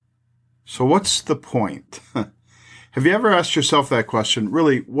So what's the point? Have you ever asked yourself that question?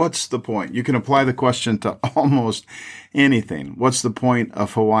 Really, what's the point? You can apply the question to almost anything. What's the point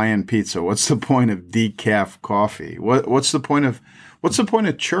of Hawaiian pizza? What's the point of decaf coffee? What's the point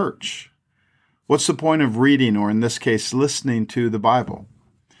of church? What's the point of reading, or in this case, listening to the Bible?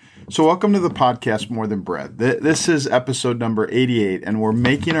 So welcome to the podcast, More Than Bread. This is episode number 88, and we're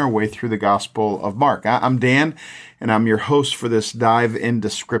making our way through the Gospel of Mark. I'm Dan, and I'm your host for this dive into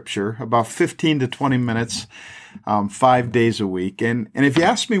Scripture, about 15 to 20 minutes, 5 days a week. And if you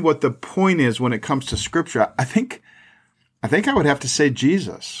ask me what the point is when it comes to Scripture, I think I would have to say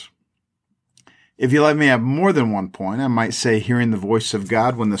Jesus. If you let me have more than one point, I might say hearing the voice of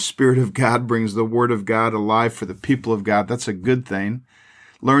God when the Spirit of God brings the Word of God alive for the people of God. That's a good thing.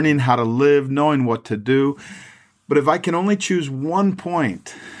 Learning how to live, knowing what to do. But if I can only choose one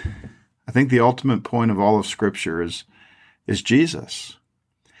point, I think the ultimate point of all of Scripture is Jesus.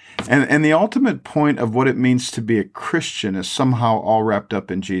 And the ultimate point of what it means to be a Christian is somehow all wrapped up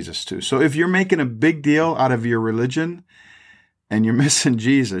in Jesus too. So if you're making a big deal out of your religion and you're missing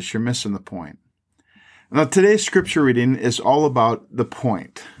Jesus, you're missing the point. Now, today's Scripture reading is all about the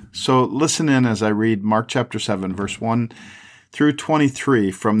point. So listen in as I read Mark chapter 7, verse 1 through 23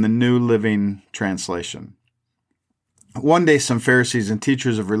 from the New Living Translation. One day, some Pharisees and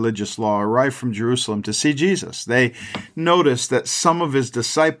teachers of religious law arrived from Jerusalem to see Jesus. They noticed that some of his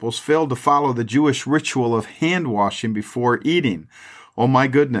disciples failed to follow the Jewish ritual of hand washing before eating. Oh my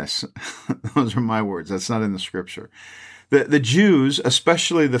goodness. Those are my words. That's not in the Scripture. The Jews,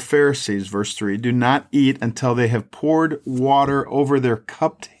 especially the Pharisees, verse 3, do not eat until they have poured water over their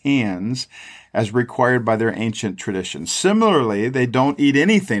cupped hands as required by their ancient tradition. Similarly, they don't eat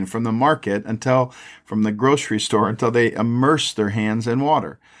anything from the grocery store until they immerse their hands in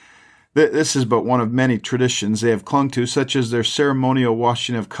water. This is but one of many traditions they have clung to, such as their ceremonial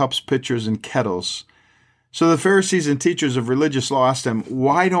washing of cups, pitchers, and kettles. So the Pharisees and teachers of religious law asked him,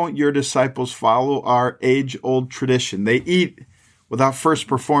 "Why don't your disciples follow our age-old tradition? They eat without first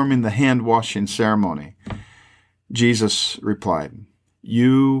performing the hand-washing ceremony." Jesus replied,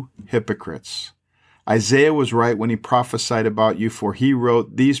 "You hypocrites! Isaiah was right when he prophesied about you, for he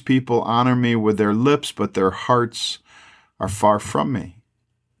wrote, 'These people honor me with their lips, but their hearts are far from me.'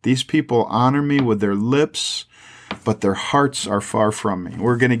 These people honor me with their lips, but their hearts are far from me."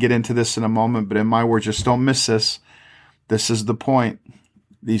 We're going to get into this in a moment, but in my words, just don't miss this. This is the point.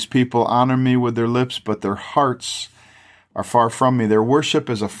 These people honor me with their lips, but their hearts are far from me. Their worship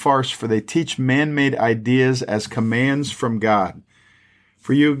is a farce, for they teach man-made ideas as commands from God.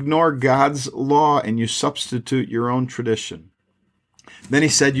 For you ignore God's law and you substitute your own tradition. Then he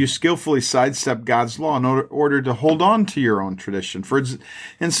said, "You skillfully sidestep God's law in order to hold on to your own tradition. For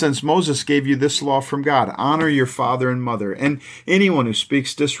instance, Moses gave you this law from God: honor your father and mother. And anyone who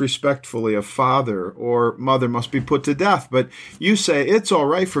speaks disrespectfully of father or mother must be put to death. But you say it's all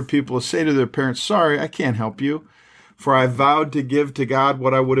right for people to say to their parents, 'Sorry, I can't help you, for I vowed to give to God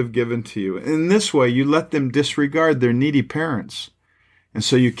what I would have given to you.' In this way, you let them disregard their needy parents. And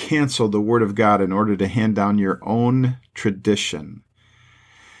so you cancel the word of God in order to hand down your own tradition."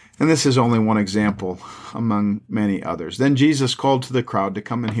 And this is only one example among many others. Then Jesus called to the crowd to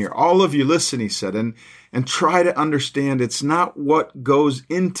come and hear. "All of you listen," he said, and try to understand. It's not what goes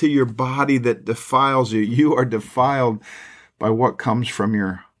into your body that defiles you. You are defiled by what comes from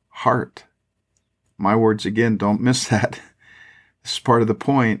your heart. My words again, don't miss that. This is part of the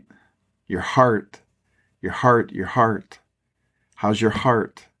point. Your heart, your heart, your heart. How's your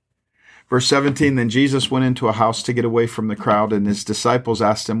heart? Verse 17, then Jesus went into a house to get away from the crowd, and his disciples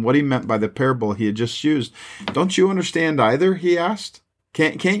asked him what he meant by the parable he had just used. "Don't you understand either?" he asked.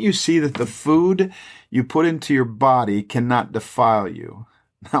 Can't you see that the food you put into your body cannot defile you?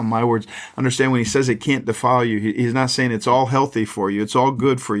 Now, my words, understand when he says it can't defile you, he's not saying it's all healthy for you, it's all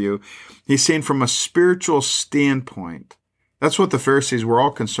good for you. He's saying from a spiritual standpoint. That's what the Pharisees were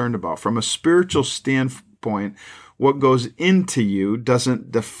all concerned about. From a spiritual standpoint, what goes into you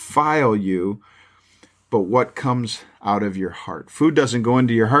doesn't defile you, but what comes out of your heart. Food doesn't go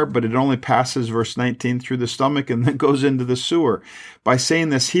into your heart, but it only passes, verse 19, through the stomach and then goes into the sewer. By saying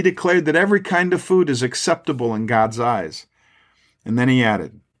this, he declared that every kind of food is acceptable in God's eyes. And then he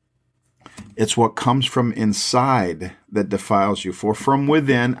added, it's what comes from inside that defiles you. For from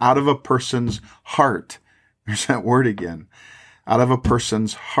within, out of a person's heart, there's that word again, out of a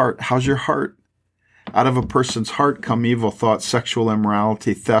person's heart. How's your heart? Out of a person's heart come evil thoughts, sexual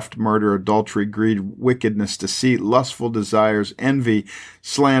immorality, theft, murder, adultery, greed, wickedness, deceit, lustful desires, envy,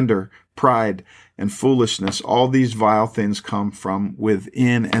 slander, pride, and foolishness. All these vile things come from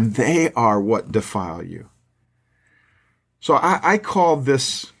within, and they are what defile you. So I call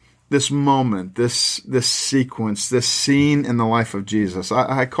this this moment, this sequence, this scene in the life of Jesus.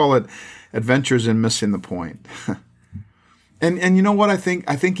 I call it adventures in missing the point. And you know what I think?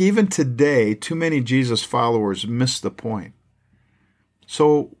 I think even today, too many Jesus followers miss the point.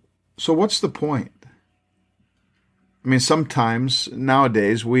 So what's the point? I mean, sometimes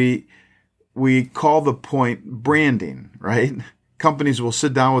nowadays we call the point branding, right? Companies will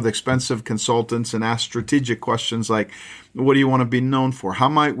sit down with expensive consultants and ask strategic questions like, what do you want to be known for? How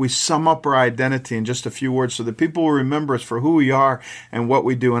might we sum up our identity in just a few words so that people will remember us for who we are and what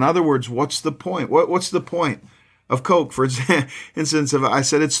we do? In other words, what's the point? What's the point of Coke? For instance, if I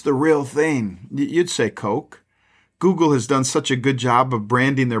said it's the real thing, you'd say Coke. Google has done such a good job of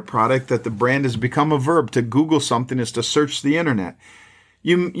branding their product that the brand has become a verb. To Google something is to search the internet.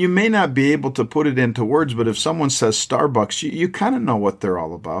 You may not be able to put it into words, but if someone says Starbucks, you kind of know what they're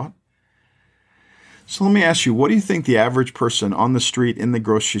all about. So let me ask you, what do you think the average person on the street, in the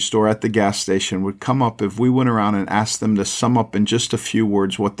grocery store, at the gas station would come up if we went around and asked them to sum up in just a few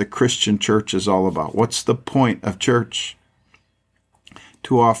words what the Christian church is all about? What's the point of church?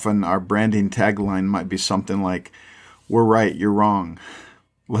 Too often our branding tagline might be something like, we're right, you're wrong.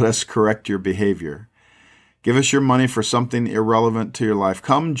 Let us correct your behavior. Give us your money for something irrelevant to your life.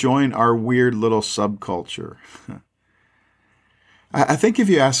 Come join our weird little subculture. I think if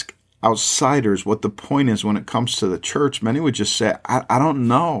you ask outsiders what the point is when it comes to the church, many would just say, I don't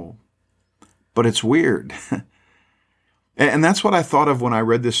know, but it's weird. And that's what I thought of when I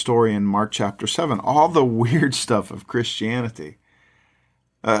read this story in Mark chapter 7, all the weird stuff of Christianity.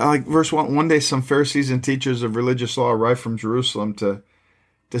 Like verse 1, one day some Pharisees and teachers of religious law arrived from Jerusalem to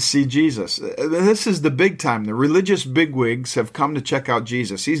see Jesus. This is the big time. The religious bigwigs have come to check out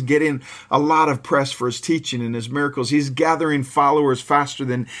Jesus. He's getting a lot of press for his teaching and his miracles. He's gathering followers faster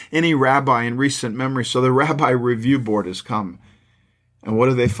than any rabbi in recent memory. So the rabbi review board has come. And what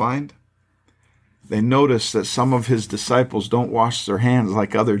do they find? They notice that some of his disciples don't wash their hands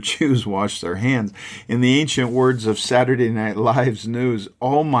like other Jews wash their hands. In the ancient words of Saturday Night Live's news,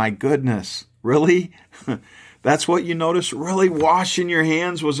 oh my goodness, really? That's what you notice? Really? Washing your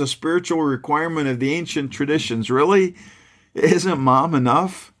hands was a spiritual requirement of the ancient traditions. Really? Isn't mom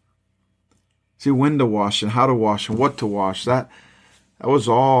enough? See, when to wash and how to wash and what to wash. That was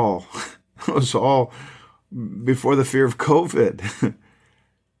all before the fear of COVID.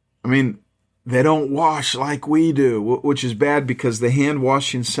 I mean, they don't wash like we do, which is bad because the hand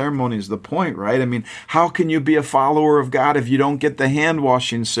washing ceremony is the point, right? I mean, how can you be a follower of God if you don't get the hand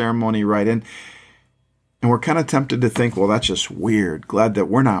washing ceremony right? And we're kind of tempted to think, well, that's just weird. Glad that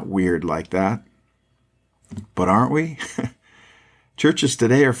we're not weird like that. But aren't we? Churches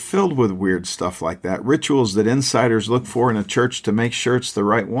today are filled with weird stuff like that. Rituals that insiders look for in a church to make sure it's the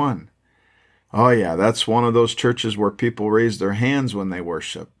right one. Oh yeah, that's one of those churches where people raise their hands when they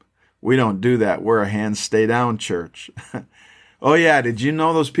worship. We don't do that. We're a hands stay down church. Oh yeah, did you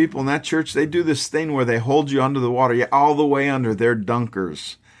know those people in that church? They do this thing where they hold you under the water. Yeah, all the way under. They're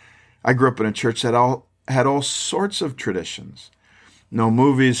dunkers. I grew up in a church that had all sorts of traditions. No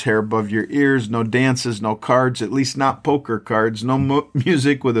movies, hair above your ears, no dances, no cards, at least not poker cards, no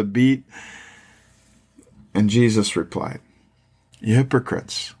music with a beat. And Jesus replied, you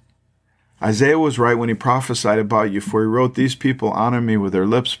hypocrites. Isaiah was right when he prophesied about you, for he wrote, these people honor me with their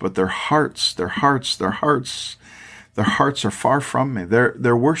lips, but their hearts are far from me.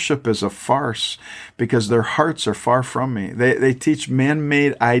 Their worship is a farce because their hearts are far from me. They teach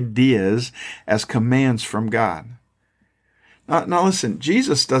man-made ideas as commands from God. Now listen,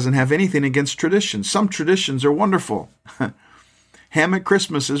 Jesus doesn't have anything against traditions. Some traditions are wonderful. Ham at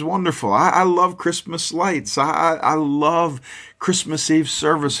Christmas is wonderful. I love Christmas lights. I love Christmas Eve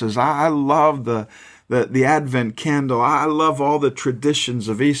services. I love the Advent candle. I love all the traditions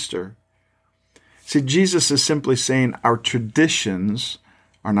of Easter. See, Jesus is simply saying our traditions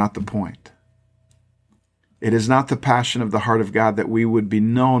are not the point. It is not the passion of the heart of God that we would be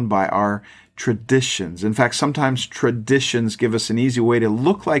known by our traditions. In fact, sometimes traditions give us an easy way to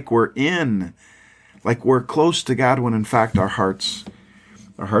look like we're close to God, when in fact our hearts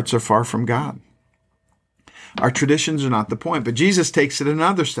are far from God. Our traditions are not the point, but Jesus takes it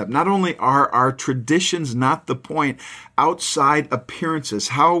another step. Not only are our traditions not the point, outside appearances,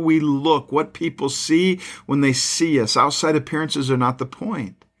 how we look, what people see when they see us, outside appearances are not the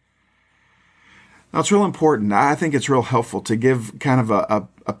point. Now, it's real important. I think it's real helpful to give kind of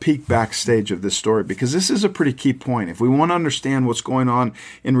a peek backstage of this story, because this is a pretty key point. If we want to understand what's going on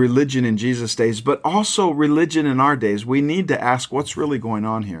in religion in Jesus' days, but also religion in our days, we need to ask what's really going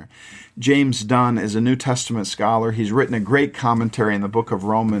on here. James Dunn is a New Testament scholar. He's written a great commentary in the book of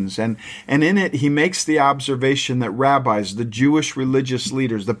Romans, and in it he makes the observation that rabbis, the Jewish religious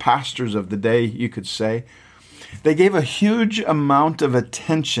leaders, the pastors of the day, you could say, they gave a huge amount of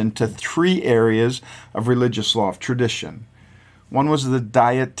attention to three areas of religious law, of tradition. One was the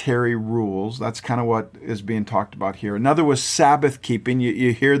dietary rules. That's kind of what is being talked about here. Another was Sabbath keeping.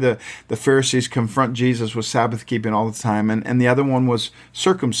 You hear the Pharisees confront Jesus with Sabbath keeping all the time. And the other one was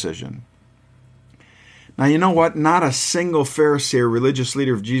circumcision. Now, you know what? Not a single Pharisee or religious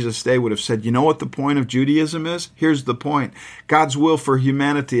leader of Jesus' day would have said, you know what the point of Judaism is? Here's the point. God's will for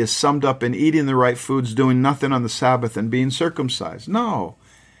humanity is summed up in eating the right foods, doing nothing on the Sabbath, and being circumcised. No.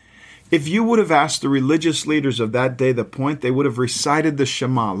 If you would have asked the religious leaders of that day the point, they would have recited the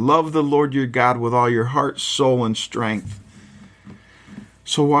Shema. Love the Lord your God with all your heart, soul, and strength.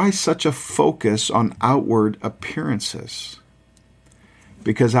 So why such a focus on outward appearances?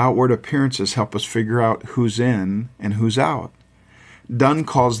 Because outward appearances help us figure out who's in and who's out. Dunn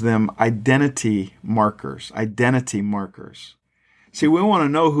calls them identity markers. Identity markers. See, we want to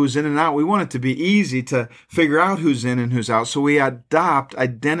know who's in and out. We want it to be easy to figure out who's in and who's out. So we adopt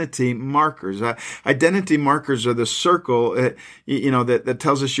identity markers. Identity markers are the circle, that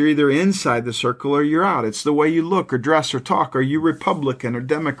tells us you're either inside the circle or you're out. It's the way you look or dress or talk. Are you Republican or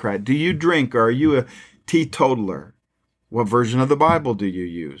Democrat? Do you drink or are you a teetotaler? What version of the Bible do you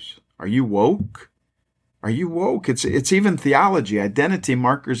use? Are you woke? Are you woke? It's even theology, identity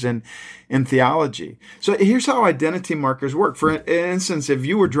markers in theology. So here's how identity markers work. For instance, if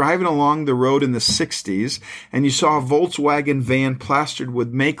you were driving along the road in the 60s and you saw a Volkswagen van plastered with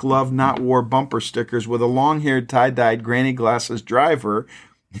 "Make Love, Not War" bumper stickers with a long-haired, tie-dyed, granny glasses driver,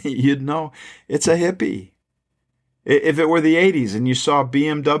 you'd know it's a hippie. If it were the 80s and you saw a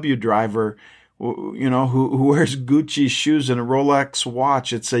BMW driver who wears Gucci shoes and a Rolex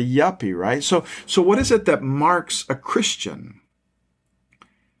watch, it's a yuppie, right? So what is it that marks a Christian?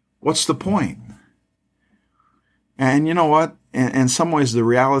 What's the point? And you know what? In some ways, the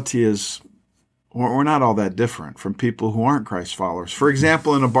reality is we're not all that different from people who aren't Christ followers. For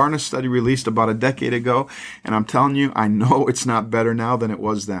example, in a Barna study released about a decade ago, and I'm telling you, I know it's not better now than it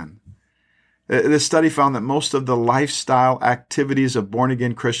was then. This study found that most of the lifestyle activities of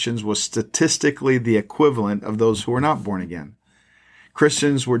born-again Christians was statistically the equivalent of those who were not born again.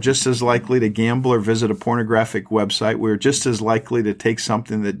 Christians were just as likely to gamble or visit a pornographic website. We were just as likely to take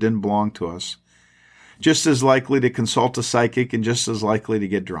something that didn't belong to us. Just as likely to consult a psychic and just as likely to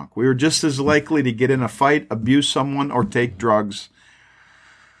get drunk. We were just as likely to get in a fight, abuse someone, or take drugs.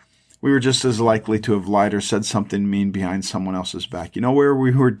 We were just as likely to have lied or said something mean behind someone else's back. You know where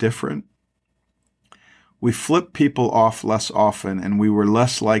we were different? We flipped people off less often, and we were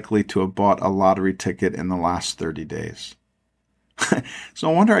less likely to have bought a lottery ticket in the last 30 days. So no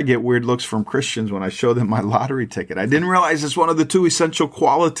wonder I get weird looks from Christians when I show them my lottery ticket. I didn't realize it's one of the two essential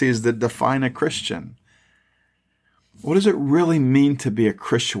qualities that define a Christian. What does it really mean to be a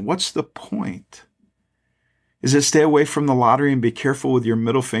Christian? What's the point? Is it stay away from the lottery and be careful with your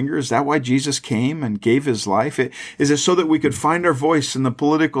middle finger? Is that why Jesus came and gave his life? Is it so that we could find our voice in the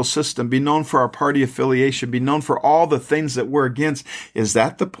political system, be known for our party affiliation, be known for all the things that we're against? Is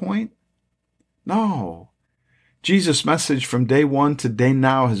that the point? No. Jesus' message from day one to day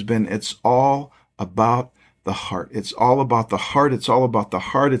now has been, it's all about the heart. It's all about the heart. It's all about the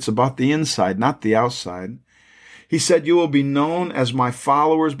heart. It's about the inside, not the outside. He said, you will be known as my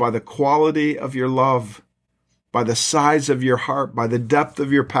followers by the quality of your love, by the size of your heart, by the depth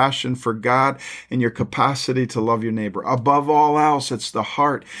of your passion for God and your capacity to love your neighbor. Above all else, it's the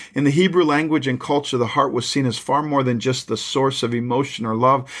heart. In the Hebrew language and culture, the heart was seen as far more than just the source of emotion or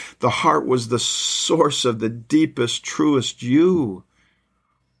love. The heart was the source of the deepest, truest you.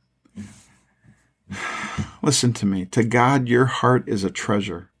 Listen to me. To God, your heart is a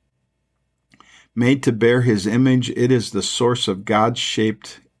treasure. Made to bear his image, it is the source of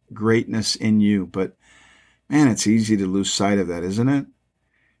God-shaped greatness in you. But man, it's easy to lose sight of that, isn't it?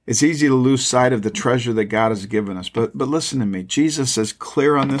 It's easy to lose sight of the treasure that God has given us. But listen to me. Jesus is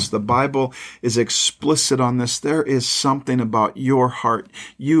clear on this. The Bible is explicit on this. There is something about your heart,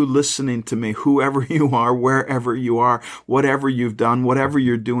 you listening to me, whoever you are, wherever you are, whatever you've done, whatever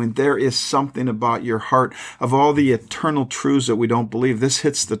you're doing. There is something about your heart. Of all the eternal truths that we don't believe, this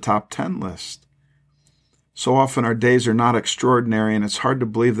hits the top 10 list. So often our days are not extraordinary, and it's hard to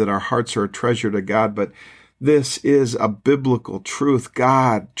believe that our hearts are a treasure to God, but this is a biblical truth.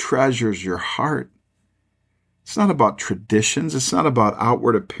 God treasures your heart. It's not about traditions. It's not about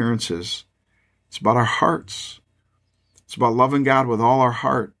outward appearances. It's about our hearts. It's about loving God with all our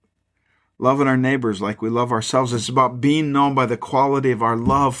heart, loving our neighbors like we love ourselves. It's about being known by the quality of our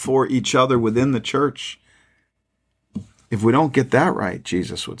love for each other within the church. If we don't get that right,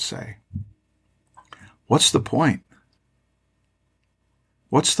 Jesus would say, what's the point?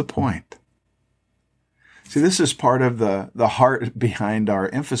 What's the point? See, this is part of the heart behind our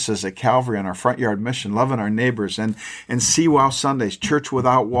emphasis at Calvary on our front yard mission, loving our neighbors, and See Wow Sundays, Church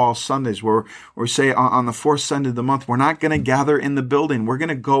Without Walls Sundays, where we say on the fourth Sunday of the month, we're not going to gather in the building. We're going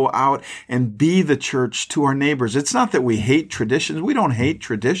to go out and be the church to our neighbors. It's not that we hate traditions. We don't hate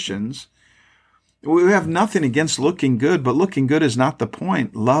traditions. We have nothing against looking good, but looking good is not the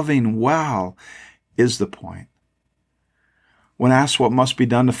point. Loving well is the point. When asked what must be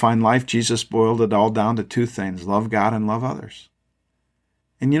done to find life, Jesus boiled it all down to two things: love God and love others.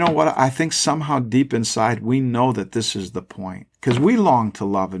 And you know what? I think somehow deep inside we know that this is the point, because we long to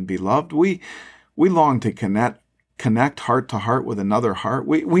love and be loved. We long to connect heart to heart with another heart.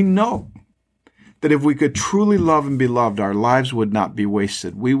 We know that if we could truly love and be loved, our lives would not be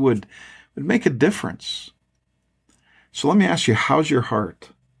wasted. We would make a difference. So let me ask you, how's your heart?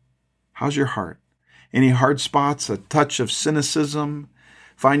 How's your heart? Any hard spots, a touch of cynicism?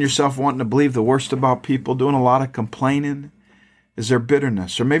 Find yourself wanting to believe the worst about people, doing a lot of complaining? Is there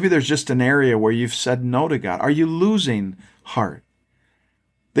bitterness? Or maybe there's just an area where you've said no to God. Are you losing heart?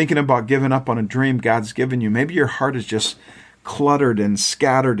 Thinking about giving up on a dream God's given you. Maybe your heart is just cluttered and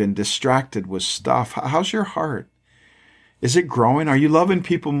scattered and distracted with stuff. How's your heart? Is it growing? Are you loving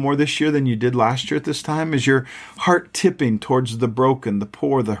people more this year than you did last year at this time? Is your heart tipping towards the broken, the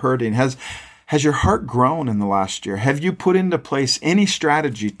poor, the hurting? Has your heart grown in the last year? Have you put into place any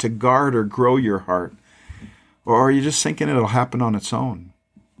strategy to guard or grow your heart? Or are you just thinking it'll happen on its own?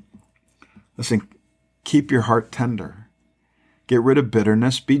 Listen, keep your heart tender. Get rid of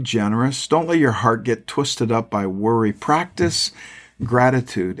bitterness. Be generous. Don't let your heart get twisted up by worry. Practice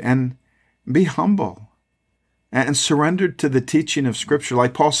gratitude and be humble and surrendered to the teaching of Scripture.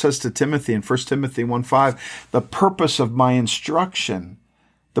 Like Paul says to Timothy in 1 Timothy 1:5, the purpose of my instruction,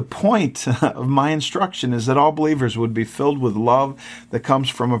 the point of my instruction is that all believers would be filled with love that comes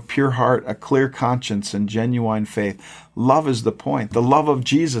from a pure heart, a clear conscience, and genuine faith. Love is the point. The love of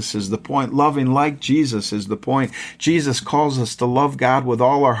Jesus is the point. Loving like Jesus is the point. Jesus calls us to love God with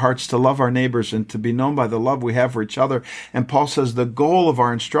all our hearts, to love our neighbors, and to be known by the love we have for each other. And Paul says the goal of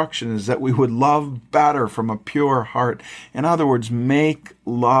our instruction is that we would love better from a pure heart. In other words, make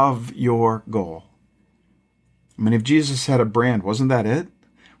love your goal. I mean, if Jesus had a brand, wasn't that it?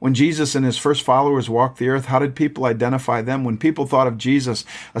 When Jesus and his first followers walked the earth, how did people identify them? When people thought of Jesus,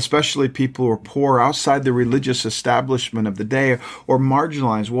 especially people who were poor, outside the religious establishment of the day, or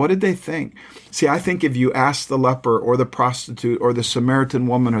marginalized, what did they think? See, I think if you asked the leper or the prostitute or the Samaritan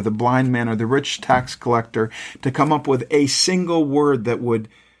woman or the blind man or the rich tax collector to come up with a single word that would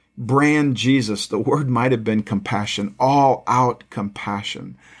brand Jesus, the word might have been compassion, all out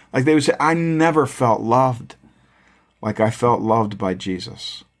compassion. Like they would say, I never felt loved like I felt loved by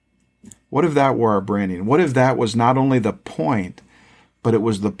Jesus. What if that were our branding? What if that was not only the point, but it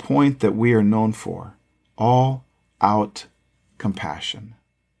was the point that we are known for? All out compassion.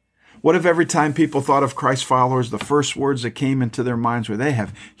 What if every time people thought of Christ followers, the first words that came into their minds were, they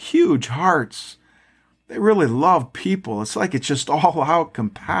have huge hearts. They really love people. It's like it's just all out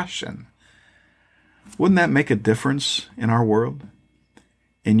compassion. Wouldn't that make a difference in our world?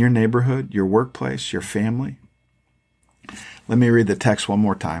 In your neighborhood, your workplace, your family? Let me read the text one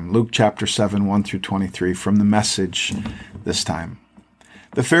more time. Luke chapter 7, 1 through 23, from the Message this time.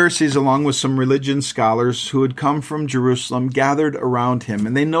 The Pharisees, along with some religion scholars who had come from Jerusalem, gathered around him,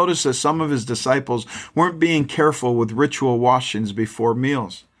 and they noticed that some of his disciples weren't being careful with ritual washings before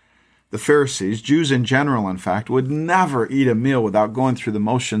meals. The Pharisees, Jews in general, in fact, would never eat a meal without going through the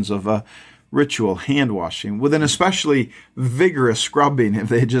motions of a ritual hand washing, with an especially vigorous scrubbing if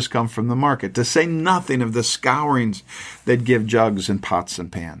they had just come from the market, to say nothing of the scourings they'd give jugs and pots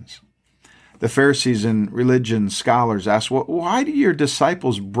and pans. The Pharisees and religion scholars asked, well, why do your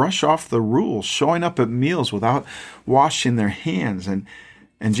disciples brush off the rules, showing up at meals without washing their hands? And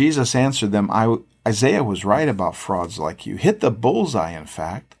Jesus answered them, Isaiah was right about frauds like you. Hit the bullseye, in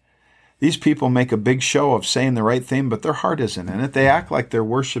fact. These people make a big show of saying the right thing, but their heart isn't in it. They act like they're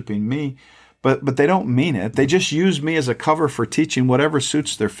worshiping me, but they don't mean it. They just use me as a cover for teaching whatever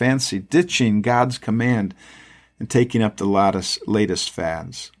suits their fancy, ditching God's command and taking up the latest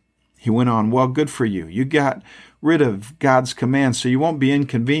fads. He went on, well, good for you. You got rid of God's commands so you won't be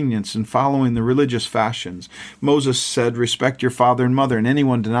inconvenienced in following the religious fashions. Moses said, respect your father and mother, and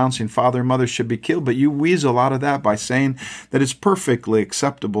anyone denouncing father and mother should be killed. But you weasel out of that by saying that it's perfectly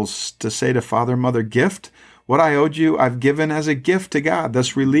acceptable to say to father and mother, gift? What I owed you, I've given as a gift to God,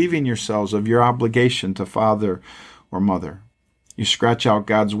 thus relieving yourselves of your obligation to father or mother. You scratch out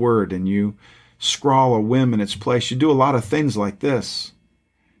God's word and you scrawl a whim in its place. You do a lot of things like this.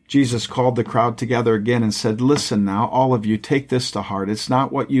 Jesus called the crowd together again and said, listen now, all of you, take this to heart. It's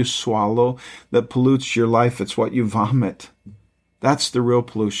not what you swallow that pollutes your life. It's what you vomit. That's the real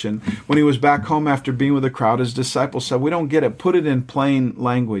pollution. When he was back home after being with the crowd, his disciples said, we don't get it. Put it in plain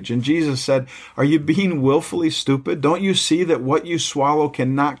language. And Jesus said, are you being willfully stupid? Don't you see that what you swallow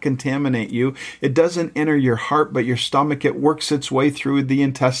cannot contaminate you? It doesn't enter your heart, but your stomach. It works its way through the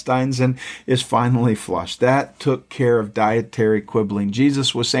intestines and is finally flushed. That took care of dietary quibbling.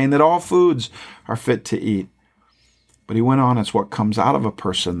 Jesus was saying that all foods are fit to eat. But he went on, it's what comes out of a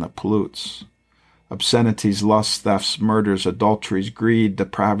person that pollutes. Obscenities, lusts, thefts, murders, adulteries, greed,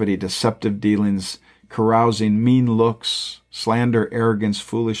 depravity, deceptive dealings, carousing, mean looks, slander, arrogance,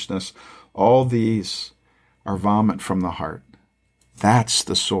 foolishness, all these are vomit from the heart. That's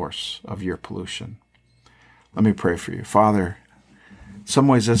the source of your pollution. Let me pray for you. Father, in some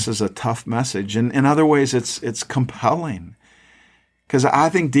ways this is a tough message, and in other ways it's compelling. Because I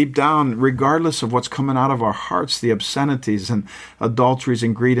think deep down, regardless of what's coming out of our hearts, the obscenities and adulteries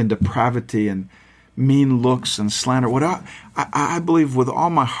and greed and depravity and mean looks and slander. I believe with all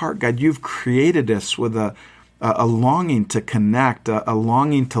my heart, God, you've created us with a longing to connect, a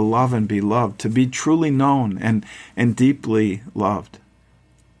longing to love and be loved, to be truly known and deeply loved.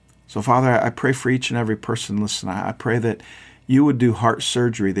 So, Father, I pray for each and every person listening. I pray that you would do heart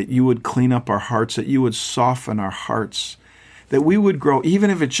surgery, that you would clean up our hearts, that you would soften our hearts, that we would grow, even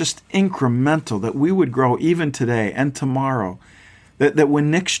if it's just incremental, that we would grow even today and tomorrow. That when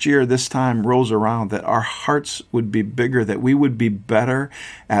next year this time rolls around, that our hearts would be bigger, that we would be better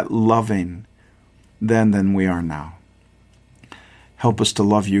at loving than we are now. Help us to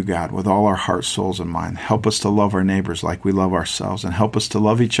love you, God, with all our heart, souls, and mind. Help us to love our neighbors like we love ourselves, and help us to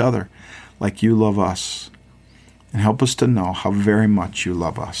love each other like you love us. And help us to know how very much you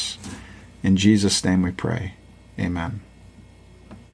love us. In Jesus' name we pray. Amen.